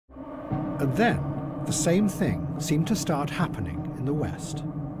And then the same thing seemed to start happening in the West.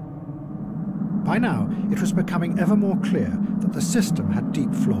 By now, it was becoming ever more clear that the system had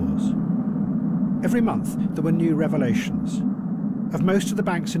deep flaws. Every month, there were new revelations of most of the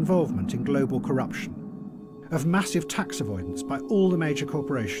bank's involvement in global corruption, of massive tax avoidance by all the major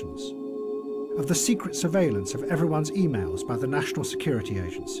corporations, of the secret surveillance of everyone's emails by the National Security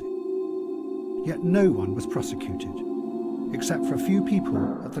Agency. Yet no one was prosecuted, except for a few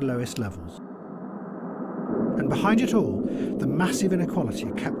people at the lowest levels. And behind it all, the massive inequality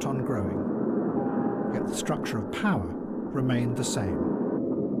kept on growing. Yet the structure of power remained the same.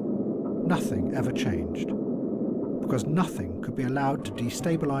 Nothing ever changed, because nothing could be allowed to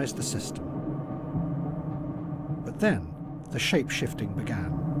destabilize the system. But then, the shape-shifting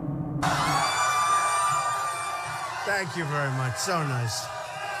began. Thank you very much. So nice.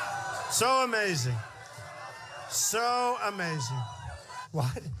 So amazing. So amazing.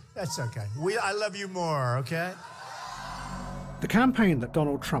 What? That's okay. I love you more, okay? The campaign that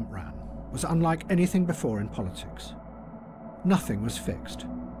Donald Trump ran was unlike anything before in politics. Nothing was fixed.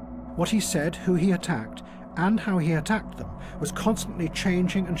 What he said, who he attacked, and how he attacked them was constantly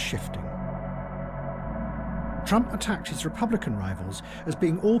changing and shifting. Trump attacked his Republican rivals as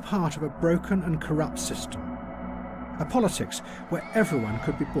being all part of a broken and corrupt system, a politics where everyone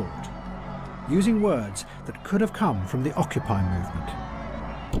could be bought, using words that could have come from the Occupy movement.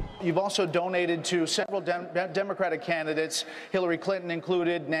 You've also donated to several Democratic candidates, Hillary Clinton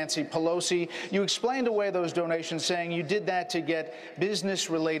included, Nancy Pelosi. You explained away those donations, saying you did that to get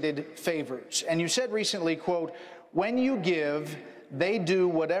business-related favors. And you said recently, quote, "When you give, they do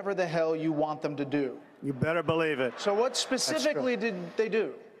whatever the hell you want them to do." You better believe it. So what specifically did they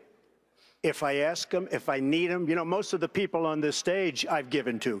do? If I ask them, if I need them, you know, most of the people on this stage I've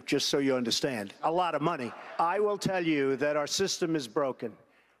given to, just so you understand, a lot of money. I will tell you that our system is broken.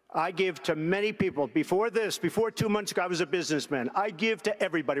 I give to many people. Before 2 months ago, I was a businessman. I give to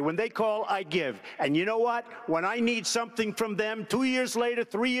everybody. When they call, I give. And you know what? When I need something from them, 2 years later,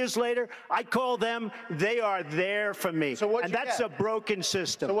 3 years later, I call them. They are there for me. So and that's a broken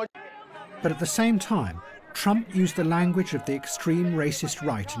system. So But at the same time, Trump used the language of the extreme racist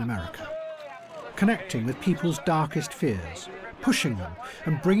right in America, connecting with people's darkest fears, pushing them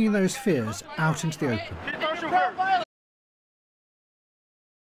and bringing those fears out into the open.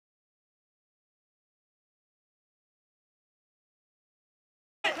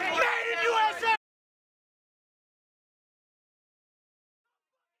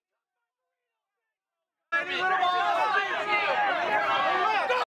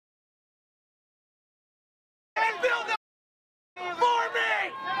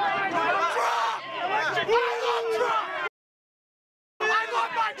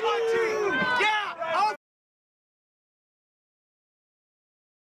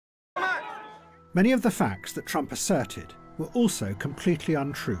 Many of the facts that Trump asserted were also completely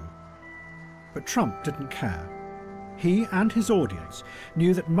untrue. But Trump didn't care. He and his audience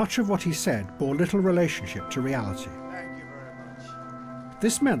knew that much of what he said bore little relationship to reality. Thank you very much.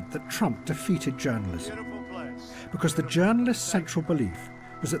 This meant that Trump defeated journalism, because the journalists' central belief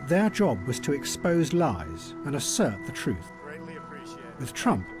was that their job was to expose lies and assert the truth. Greatly appreciated. With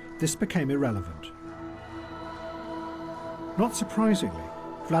Trump, this became irrelevant. Not surprisingly,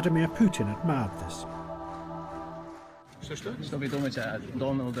 Vladimir Putin admired this. Что вы думаете о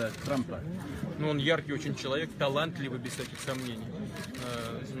Дональде Трампе? Ну, он яркий очень человек, талантливый, без всяких сомнений.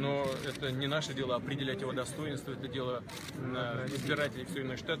 Но это не наше дело определять его достоинство, это дело избирателей в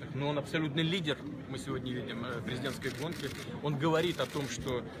Соединенных Штатах. Но он абсолютный лидер, мы сегодня видим, президентской гонки. Он говорит о том,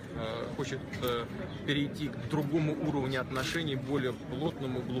 что хочет перейти к другому уровню отношений, более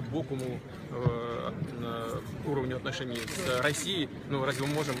плотному, глубокому уровню отношений с Россией. Ну, разве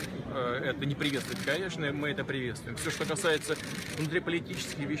мы можем это не приветствовать? Конечно, мы это приветствуем. Все, что касается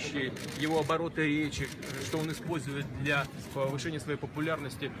внутриполитических вещей, его обороты речи, что он использует для повышения своей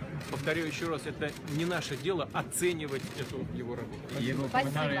популярности, повторяю еще раз, это не наше дело оценивать эту его работу.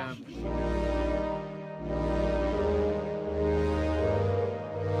 Спасибо.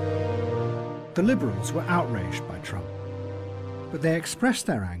 The liberals were outraged by Trump, but they expressed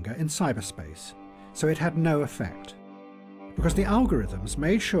their anger in cyberspace, so it had no effect, because the algorithms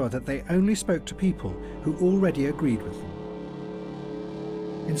made sure that they only spoke to people who already agreed with them.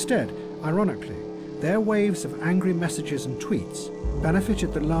 Instead, ironically, their waves of angry messages and tweets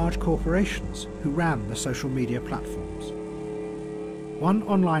benefited the large corporations who ran the social media platforms. One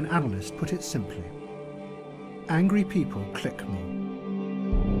online analyst put it simply: angry people click more.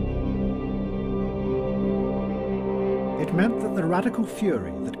 It meant that the radical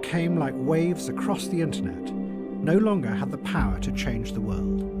fury that came like waves across the internet no longer had the power to change the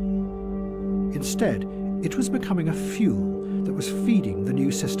world. Instead, it was becoming a fuel that was feeding the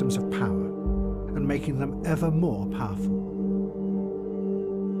new systems of power and making them ever more powerful.